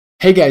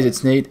Hey guys,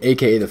 it's Nate,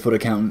 aka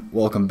TheFutAccountant.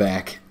 Welcome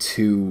back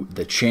to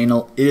the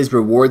channel. It is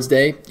rewards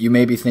day. You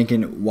may be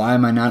thinking, why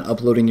am I not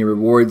uploading your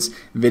rewards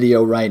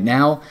video right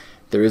now?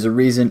 There is a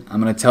reason.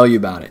 I'm going to tell you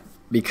about it.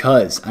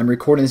 Because I'm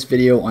recording this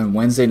video on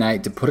Wednesday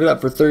night to put it up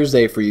for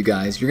Thursday for you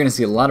guys. You're going to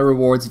see a lot of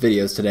rewards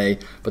videos today,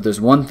 but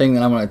there's one thing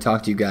that I want to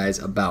talk to you guys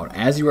about.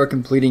 As you are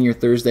completing your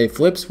Thursday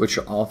flips, which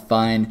are all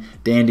fine,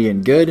 dandy,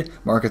 and good,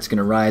 market's going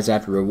to rise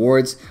after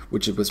rewards,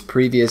 which was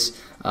previous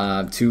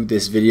to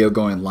this video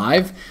going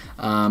live.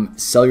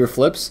 Sell your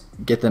flips,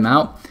 get them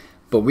out,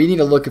 but we need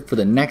to look for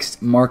the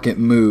next market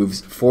moves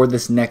for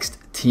this next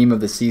team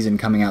of the season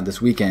coming out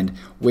this weekend,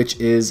 which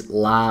is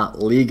La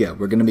Liga.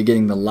 We're going to be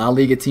getting the La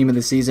Liga team of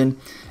the season,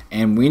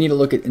 and we need to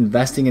look at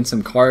investing in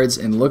some cards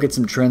and look at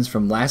some trends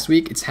from last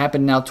week. It's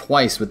happened now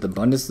twice with the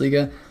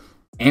Bundesliga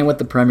and with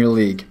the Premier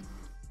League.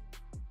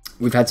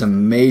 We've had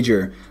some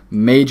major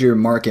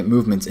market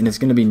movements, and it's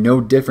going to be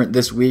no different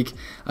this week.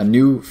 A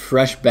new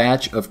fresh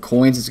batch of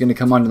coins is going to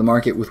come onto the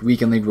market with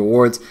weekend league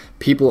rewards.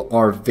 People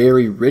are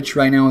very rich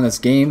right now in this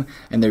game,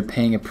 and they're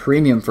paying a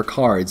premium for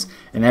cards,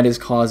 and that is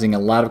causing a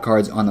lot of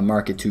cards on the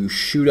market to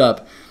shoot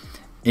up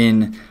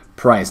in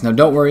price. Now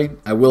don't worry,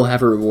 I will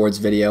have a rewards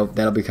video.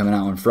 That'll be coming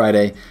out on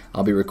Friday.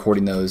 I'll be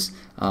recording those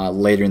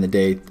later in the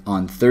day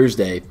on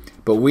Thursday.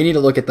 But we need to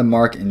look at the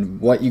market and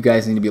what you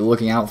guys need to be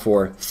looking out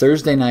for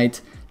Thursday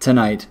night,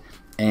 tonight,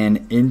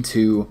 and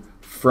into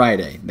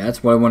Friday.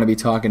 That's what I want to be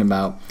talking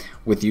about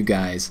with you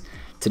guys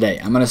today.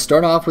 I'm going to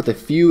start off with a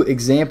few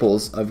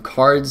examples of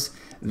cards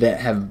that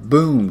have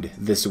boomed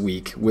this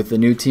week with the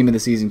new team of the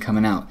season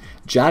coming out.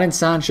 Jadon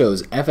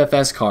Sancho's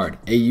FFS card,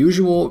 a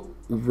usual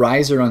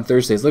riser on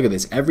Thursdays. Look at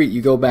this.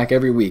 You go back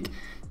every week.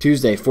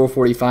 Tuesday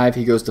 445,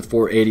 he goes to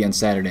 480 on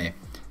Saturday.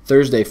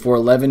 Thursday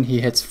 411,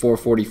 he hits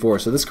 444.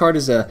 So this card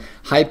is a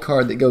hype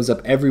card that goes up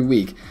every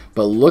week.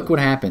 But look what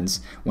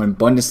happens when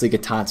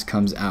Bundesliga TOTS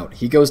comes out.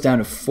 He goes down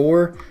to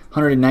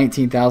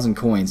 419,000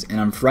 coins, and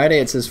on Friday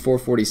it says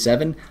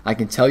 447. I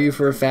can tell you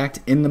for a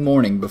fact, in the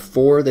morning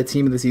before the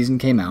team of the season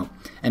came out,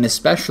 and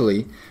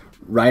especially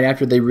right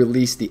after they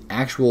released the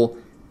actual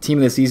team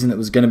of the season that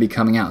was going to be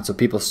coming out. So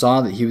people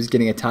saw that he was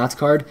getting a TOTS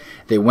card.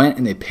 They went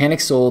and they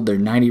panic sold their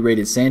 90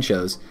 rated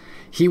Sanchos.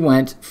 He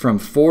went from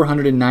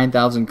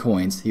 409,000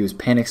 coins. He was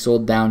panic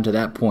sold down to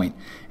that point.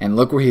 And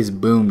look where he's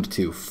boomed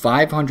to.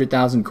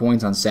 500,000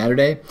 coins on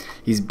Saturday.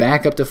 He's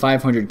back up to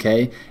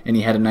 500K, and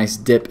he had a nice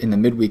dip in the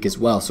midweek as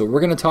well. So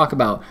we're going to talk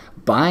about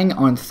buying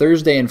on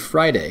Thursday and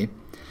Friday,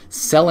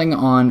 selling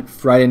on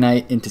Friday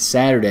night into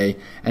Saturday,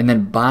 and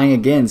then buying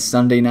again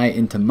Sunday night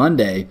into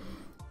Monday,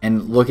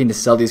 and looking to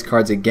sell these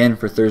cards again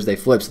for Thursday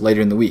flips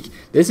later in the week.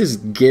 This is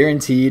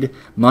guaranteed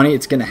money.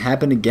 It's going to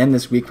happen again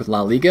this week with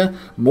La Liga.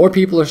 More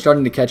people are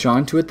starting to catch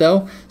on to it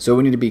though, so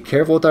we need to be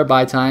careful with our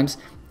buy times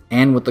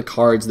and with the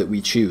cards that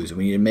we choose.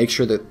 We need to make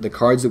sure that the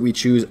cards that we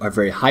choose are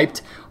very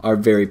hyped, are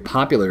very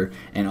popular,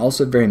 and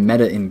also very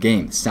meta in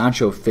game.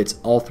 Sancho fits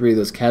all three of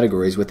those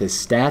categories with his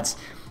stats,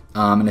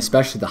 and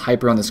especially the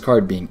hyper on this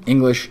card being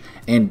English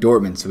and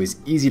Dortmund, so he's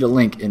easy to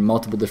link in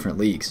multiple different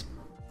leagues.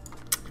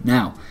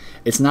 Now,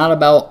 it's not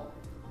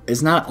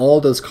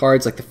all those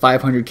cards like the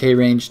 500K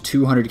range,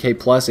 200K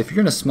plus. If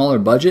you're in a smaller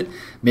budget,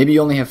 maybe you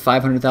only have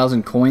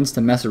 500,000 coins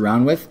to mess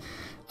around with.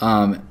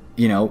 You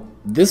know,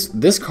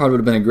 this card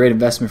would have been a great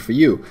investment for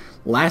you.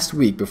 Last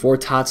week, before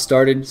TOTS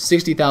started,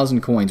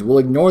 60,000 coins. We'll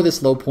ignore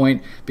this low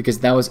point because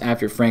that was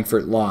after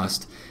Frankfurt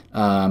lost,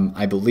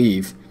 I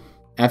believe.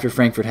 After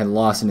Frankfurt had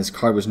lost and his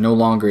card was no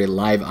longer a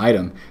live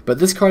item. But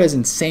this card has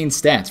insane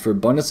stats. For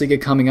Bundesliga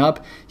coming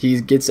up,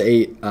 he gets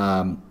a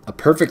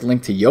perfect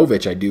link to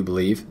Jovic, I do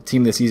believe.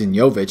 Team of the season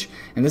Jovic.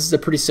 And this is a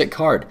pretty sick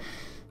card.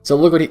 So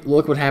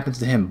look what happens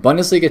to him.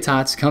 Bundesliga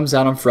TOTS comes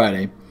out on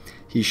Friday.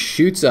 He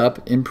shoots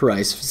up in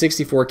price,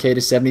 64K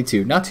to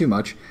 72. Not too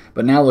much.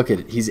 But now look at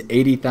it. He's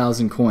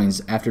 80,000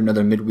 coins after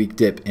another midweek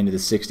dip into the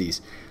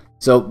 60s.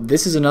 So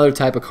this is another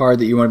type of card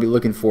that you want to be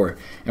looking for.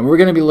 And we're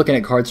going to be looking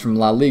at cards from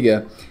La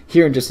Liga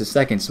here in just a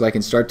second, so I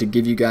can start to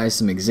give you guys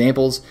some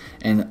examples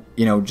and,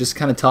 you know, just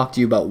kind of talk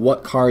to you about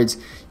what cards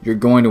you're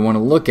going to want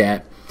to look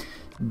at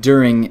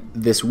during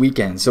this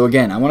weekend. So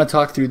again, I want to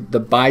talk through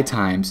the buy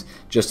times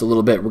just a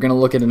little bit. We're going to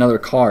look at another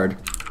card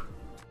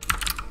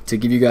to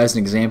give you guys an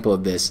example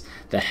of this.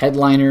 The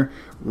headliner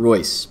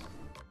Royce.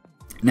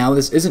 Now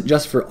this isn't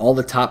just for all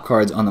the top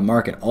cards on the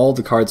market. All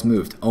the cards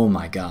moved. Oh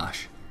my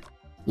gosh.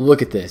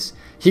 Look at this.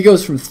 He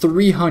goes from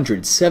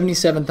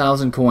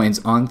 377,000 coins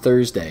on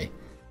Thursday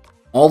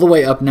all the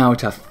way up now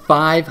to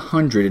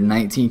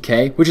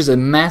 519K, which is a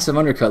massive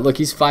undercut. Look,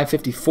 he's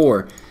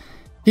 554.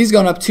 He's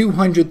gone up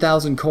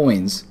 200,000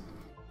 coins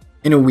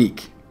in a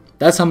week.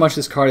 That's how much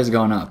this card has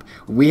gone up.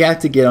 We have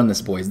to get on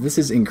this, boys. This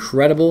is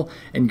incredible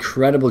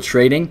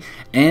trading,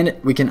 and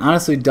we can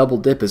honestly double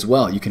dip as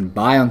well. You can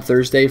buy on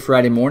Thursday,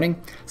 Friday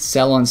morning,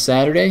 sell on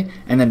Saturday,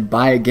 and then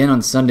buy again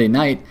on Sunday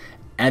night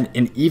at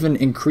an even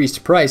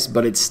increased price,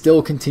 but it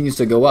still continues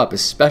to go up,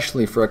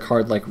 especially for a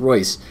card like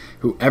Royce,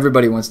 who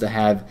everybody wants to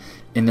have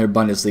in their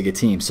Bundesliga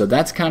team. So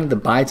that's kind of the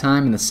buy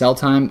time and the sell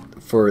time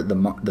for the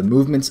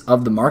movements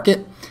of the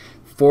market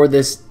for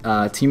this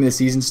team of the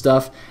season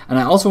stuff. And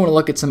I also want to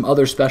look at some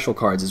other special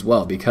cards as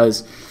well,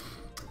 because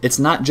it's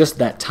not just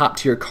that top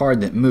tier card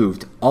that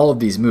moved. All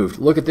of these moved.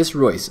 Look at this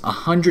Royce,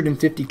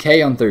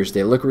 150K on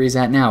Thursday. Look where he's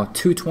at now,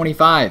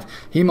 225.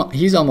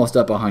 He's almost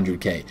up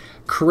 100K.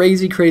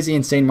 Crazy, crazy,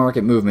 insane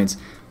market movements.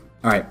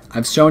 All right,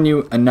 I've shown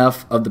you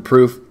enough of the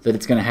proof that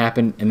it's going to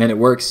happen and then it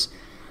works.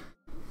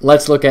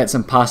 Let's look at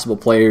some possible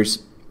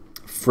players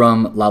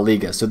from La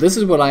Liga. So this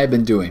is what I have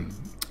been doing.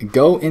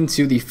 Go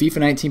into the FIFA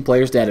 19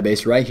 players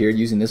database right here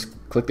using this,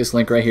 click this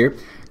link right here.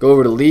 Go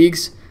over to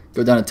leagues,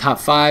 go down to top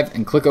 5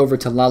 and click over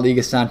to La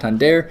Liga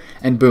Santander,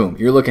 and boom,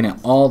 you're looking at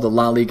all the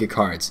La Liga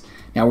cards.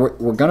 Now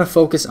we're going to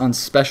focus on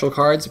special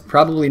cards,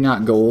 probably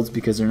not golds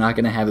because they're not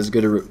going to have as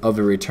good of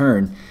a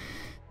return.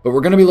 But we're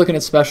going to be looking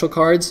at special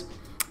cards,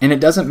 and it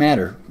doesn't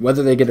matter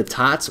whether they get a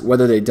TOTS,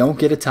 whether they don't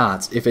get a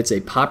TOTS. If it's a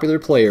popular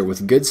player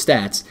with good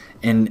stats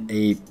and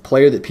a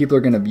player that people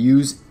are going to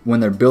use when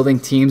they're building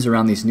teams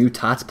around these new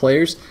TOTS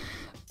players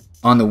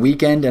on the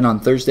weekend and on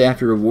Thursday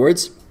after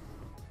rewards,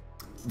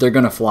 they're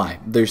going to fly.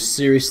 They're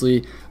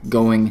seriously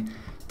going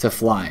to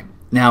fly.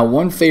 Now,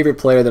 one favorite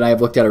player that I have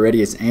looked at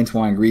already is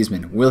Antoine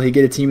Griezmann. Will he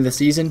get a team of the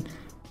season?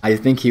 I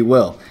think he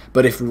will.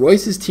 But if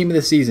Royce's team of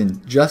the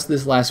season just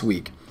this last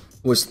week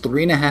was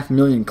 3.5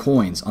 million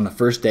coins on the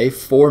first day,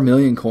 4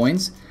 million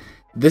coins,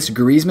 this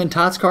Griezmann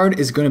TOTS card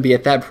is going to be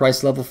at that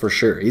price level for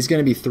sure. He's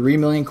going to be 3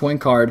 million coin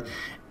card,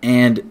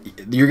 and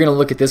you're going to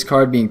look at this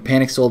card being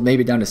panic sold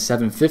maybe down to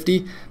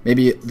 750.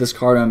 Maybe this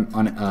card on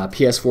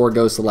PS4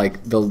 goes to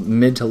like the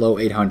mid to low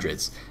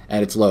 800s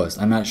at its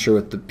lowest. I'm not sure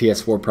what the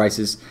PS4 price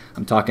is.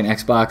 I'm talking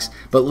Xbox.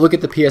 But look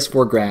at the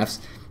PS4 graphs,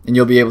 and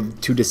you'll be able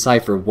to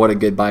decipher what a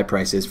good buy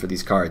price is for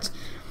these cards.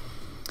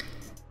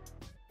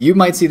 You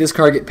might see this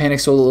card get panic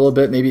sold a little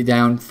bit, maybe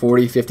down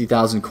 40,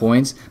 50,000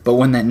 coins. But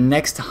when that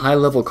next high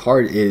level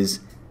card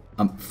is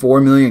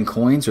 4 million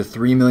coins or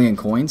 3 million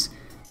coins,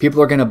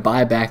 people are going to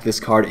buy back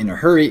this card in a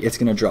hurry. It's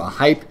going to draw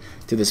hype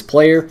to this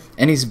player,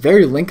 and he's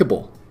very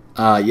linkable.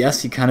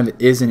 Yes, he kind of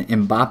is in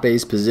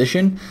Mbappe's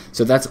position,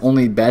 so that's the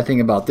only bad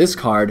thing about this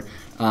card.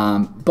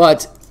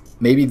 But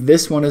maybe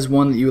this one is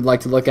one that you would like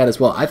to look at as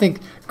well. I think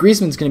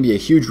Griezmann's going to be a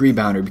huge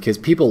rebounder because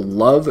people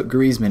love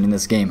Griezmann in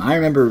this game. I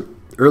remember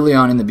early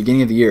on in the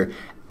beginning of the year,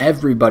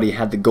 everybody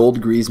had the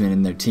gold Griezmann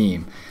in their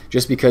team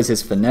just because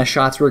his finesse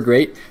shots were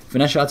great.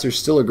 Finesse shots are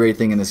still a great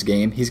thing in this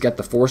game. He's got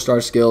the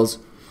 4-star skills,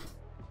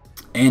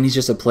 and he's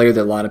just a player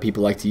that a lot of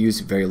people like to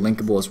use, very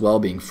linkable as well,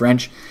 being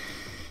French.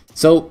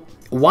 So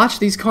watch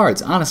these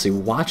cards, honestly,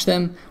 watch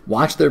them,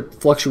 watch their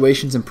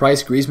fluctuations in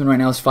price. Griezmann right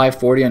now is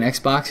 540 on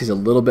Xbox. He's a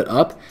little bit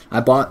up.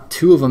 I bought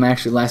 2 of them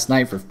actually last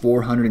night for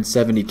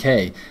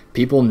 470K.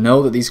 People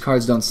know that these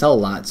cards don't sell a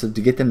lot, so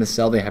to get them to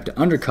sell, they have to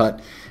undercut,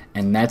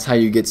 and that's how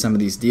you get some of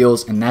these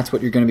deals, and that's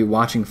what you're going to be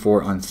watching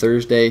for on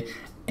Thursday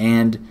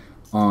and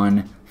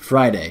on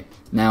Friday.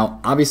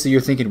 Now, obviously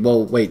you're thinking,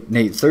 well, wait,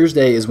 Nate,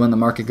 Thursday is when the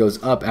market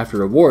goes up after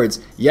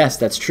rewards. Yes,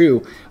 that's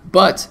true,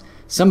 but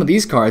some of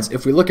these cards,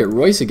 if we look at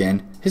Royce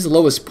again, his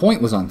lowest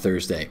point was on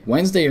Thursday.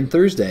 Wednesday and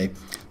Thursday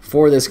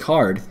for this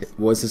card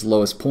was his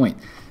lowest point.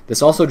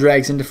 This also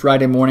drags into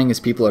Friday morning as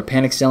people are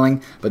panic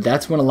selling, but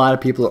that's when a lot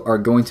of people are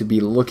going to be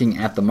looking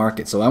at the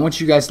market. So I want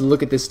you guys to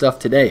look at this stuff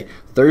today.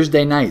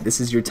 Thursday night, this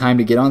is your time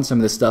to get on some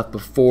of this stuff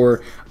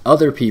before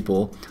other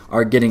people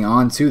are getting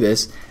on to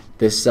this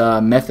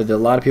method that a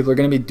lot of people are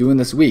going to be doing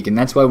this week. And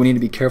that's why we need to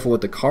be careful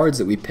with the cards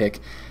that we pick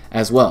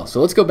as well.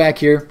 So let's go back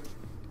here.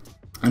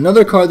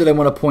 Another card that I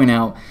want to point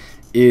out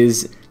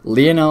is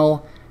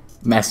Lionel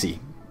Messi.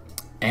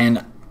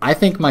 And I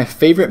think my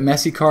favorite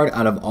Messi card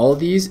out of all of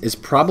these is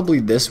probably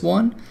this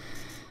one,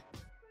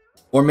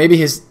 or maybe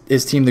his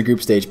team, the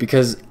group stage,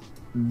 because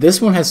this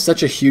one has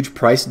such a huge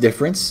price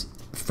difference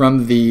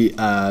from the,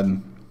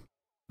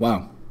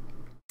 wow,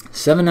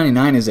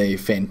 $7.99 is a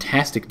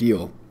fantastic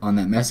deal on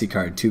that Messi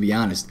card, to be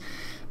honest.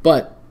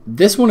 But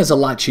this one is a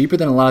lot cheaper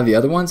than a lot of the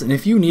other ones, and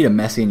if you need a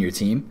Messi in your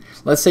team,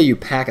 let's say you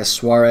pack a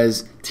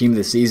Suarez team of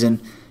the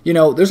season, you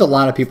know, there's a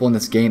lot of people in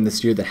this game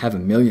this year that have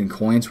 1 million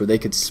coins where they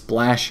could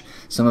splash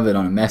some of it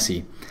on a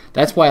Messi.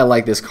 That's why I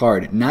like this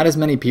card. Not as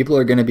many people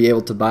are going to be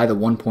able to buy the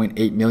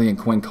 1.8 million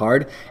coin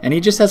card, and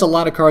he just has a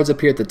lot of cards up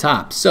here at the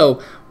top.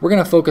 So we're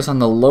going to focus on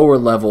the lower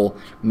level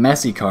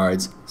Messi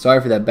cards. Sorry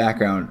for that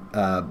background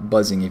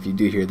buzzing if you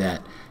do hear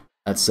that.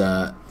 That's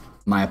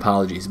my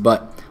apologies.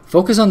 But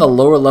focus on the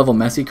lower level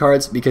Messi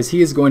cards because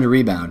he is going to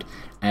rebound.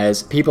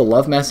 As people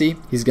love Messi,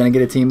 he's going to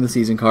get a team of the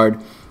season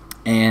card,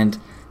 and,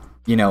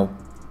 you know,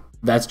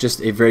 that's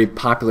just a very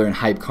popular and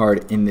hype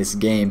card in this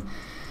game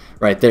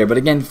right there. But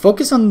again,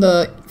 focus on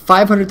the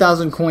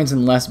 500,000 coins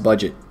and less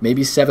budget.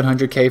 Maybe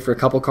 700K for a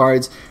couple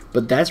cards,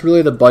 but that's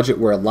really the budget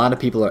where a lot of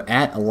people are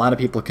at. A lot of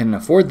people can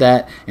afford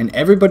that, and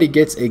everybody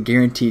gets a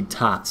guaranteed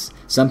TOTS.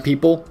 Some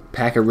people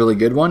pack a really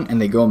good one,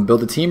 and they go and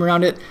build a team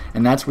around it,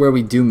 and that's where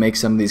we do make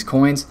some of these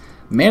coins.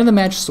 Man of the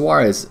Match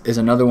Suarez is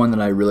another one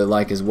that I really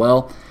like as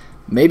well.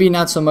 Maybe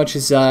not so much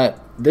as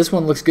this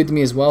one looks good to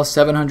me as well,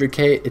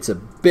 700K. It's a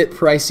bit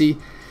pricey.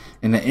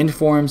 And the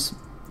informs,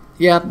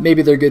 yeah,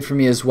 maybe they're good for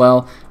me as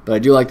well. but I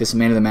do like this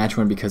man of the match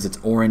one because it's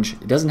orange.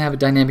 It doesn't have a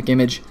dynamic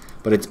image,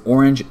 but it's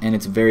orange and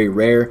it's very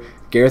rare.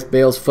 Gareth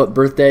Bale's foot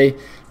birthday.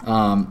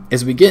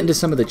 As we get into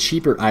some of the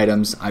cheaper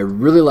items, I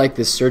really like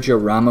this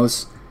Sergio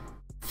Ramos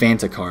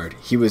Fanta card.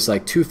 He was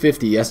like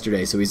 250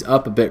 yesterday, so he's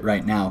up a bit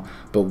right now.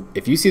 But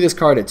if you see this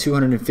card at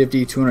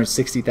 250,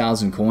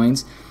 260,000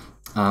 coins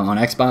on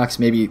Xbox,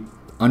 maybe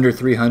under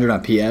 300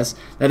 on PS,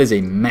 that is a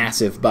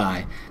massive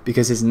buy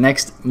because his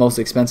next most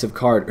expensive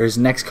card, or his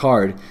next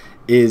card,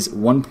 is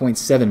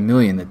 1.7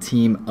 million, the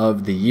team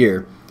of the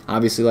year.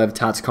 Obviously, Liga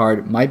TOTS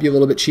card might be a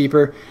little bit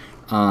cheaper,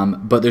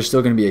 but there's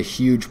still going to be a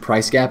huge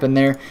price gap in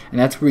there, and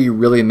that's where you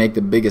really make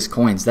the biggest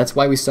coins. That's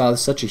why we saw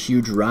such a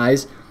huge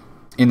rise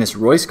in this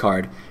Royce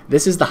card.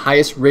 This is the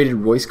highest rated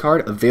Royce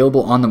card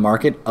available on the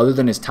market other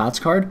than his TOTS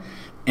card,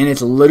 and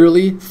it's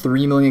literally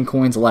 3 million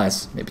coins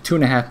less, maybe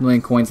 2.5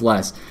 million coins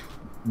less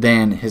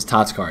than his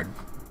TOTS card.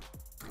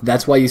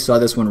 That's why you saw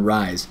this one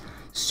rise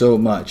so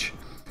much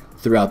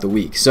throughout the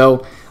week.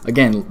 So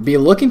again, be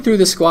looking through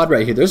this squad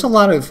right here. There's a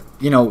lot of,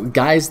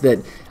 guys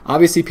that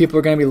obviously people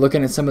are going to be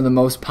looking at some of the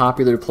most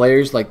popular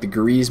players like the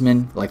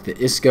Griezmann, like the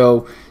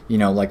Isco,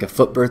 like a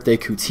foot birthday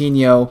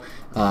Coutinho,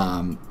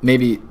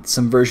 maybe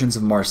some versions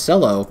of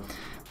Marcelo.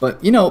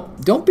 But,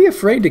 don't be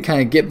afraid to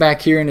kind of get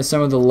back here into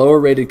some of the lower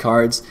rated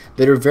cards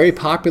that are very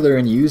popular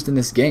and used in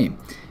this game.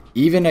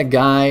 Even a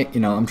guy,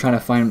 I'm trying to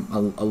find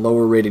a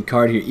lower rated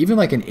card here, even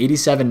like an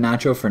 87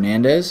 Nacho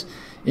Fernandez,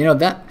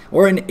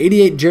 or an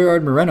 88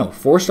 Gerard Moreno,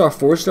 4-star,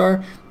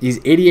 4-star. He's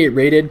 88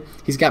 rated.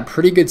 He's got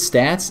pretty good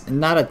stats, and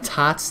not a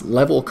TOTS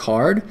level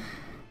card,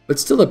 but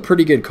still a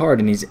pretty good card.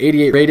 And he's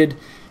 88 rated,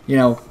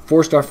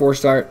 4-star,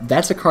 4-star.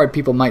 That's a card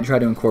people might try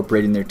to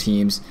incorporate in their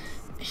teams.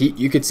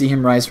 You could see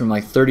him rise from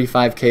like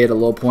 35K at a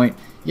low point.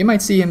 You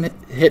might see him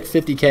hit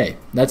 50K.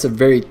 That's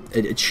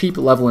a cheap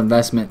level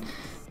investment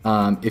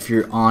if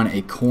you're on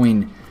a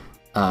coin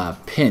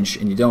pinch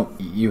and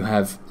you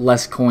have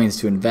less coins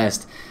to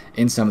invest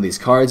in some of these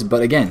cards.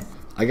 But again,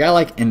 a guy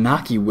like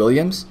Inaki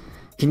Williams,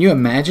 can you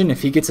imagine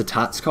if he gets a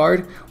TOTS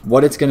card,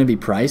 what it's going to be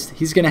priced?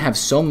 He's going to have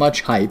so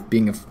much hype,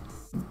 being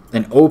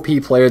an OP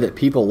player that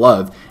people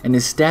love, and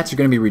his stats are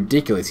going to be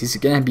ridiculous. He's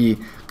going to be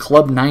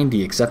club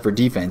 90 except for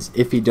defense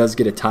if he does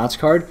get a TOTS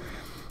card.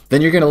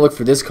 Then you're going to look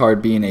for this card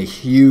being a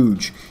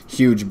huge,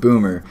 huge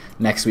boomer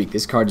next week.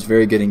 This card is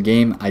very good in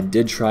game. I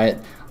did try it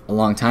a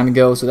long time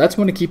ago, so that's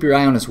one to keep your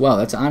eye on as well.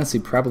 That's honestly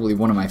probably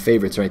one of my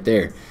favorites right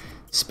there.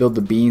 Spilled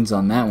the beans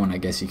on that one, I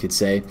guess you could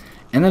say.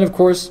 And then, of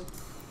course,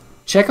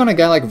 check on a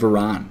guy like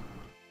Varane.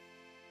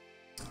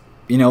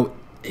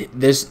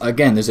 There's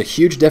a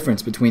huge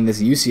difference between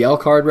this UCL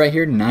card right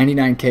here,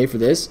 99K for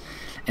this,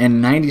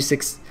 and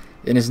 96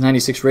 in his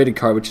 96 rated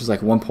card, which is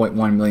like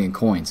 1.1 million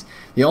coins.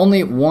 The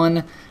only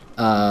one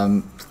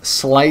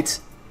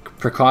slight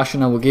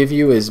precaution I will give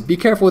you is be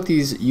careful with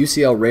these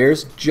UCL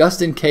rares,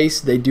 just in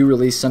case they do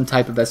release some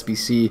type of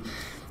SBC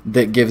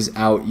that gives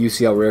out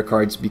UCL rare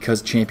cards,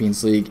 because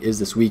Champions League is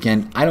this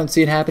weekend. I don't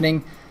see it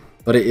happening,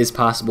 but it is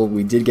possible.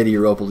 We did get a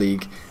Europa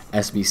League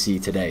SBC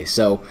today,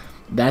 so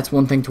that's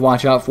one thing to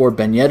watch out for.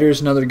 Ben Yedder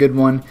is another good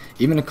one.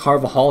 Even a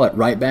Carvajal at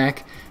right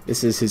back.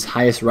 This is his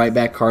highest right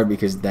back card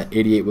because that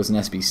 88 was an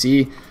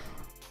SBC.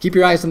 Keep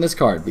your eyes on this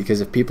card,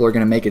 because if people are going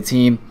to make a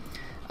team,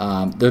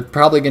 there's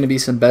probably going to be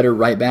some better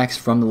right backs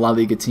from the La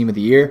Liga Team of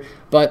the Year,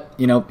 but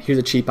here's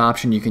a cheap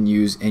option you can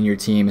use in your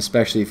team,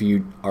 especially if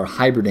you are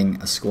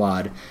hybriding a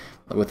squad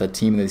with a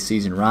Team of the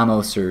Season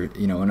Ramos or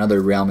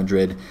another Real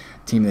Madrid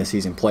Team of the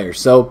Season player.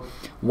 So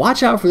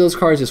watch out for those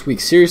cards this week.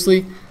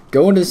 Seriously,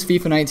 go into this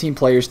FIFA 19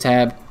 Players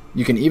tab.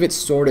 You can even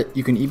sort it.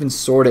 You can even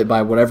sort it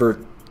by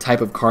whatever type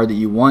of card that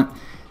you want.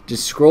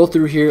 Just scroll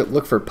through here,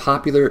 look for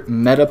popular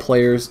meta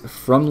players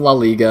from La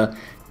Liga,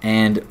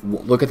 and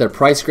look at their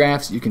price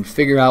graphs. You can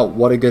figure out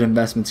what a good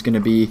investment's going to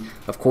be.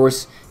 Of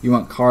course, you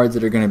want cards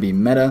that are going to be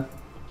meta,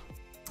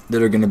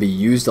 that are going to be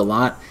used a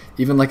lot.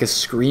 Even like a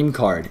Scream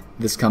card,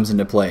 this comes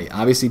into play.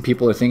 Obviously,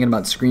 people are thinking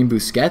about Scream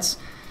Busquets.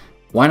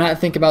 Why not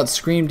think about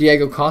Scream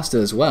Diego Costa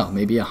as well?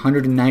 Maybe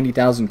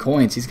 190,000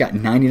 coins. He's got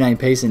 99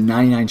 pace and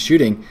 99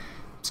 shooting.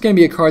 It's going to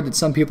be a card that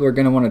some people are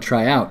going to want to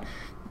try out.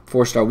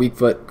 4-star weak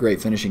foot,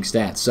 great finishing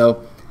stats.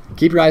 So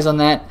keep your eyes on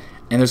that.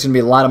 And there's going to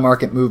be a lot of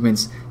market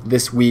movements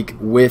this week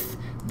with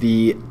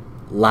the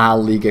La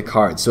Liga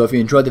cards. So if you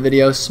enjoyed the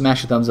video,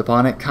 smash a thumbs up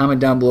on it. Comment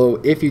down below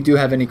if you do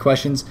have any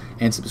questions,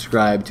 and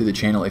subscribe to the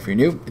channel if you're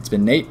new. It's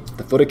been Nate,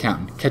 the FUT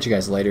Accountant. Catch you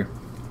guys later.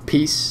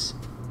 Peace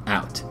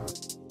out.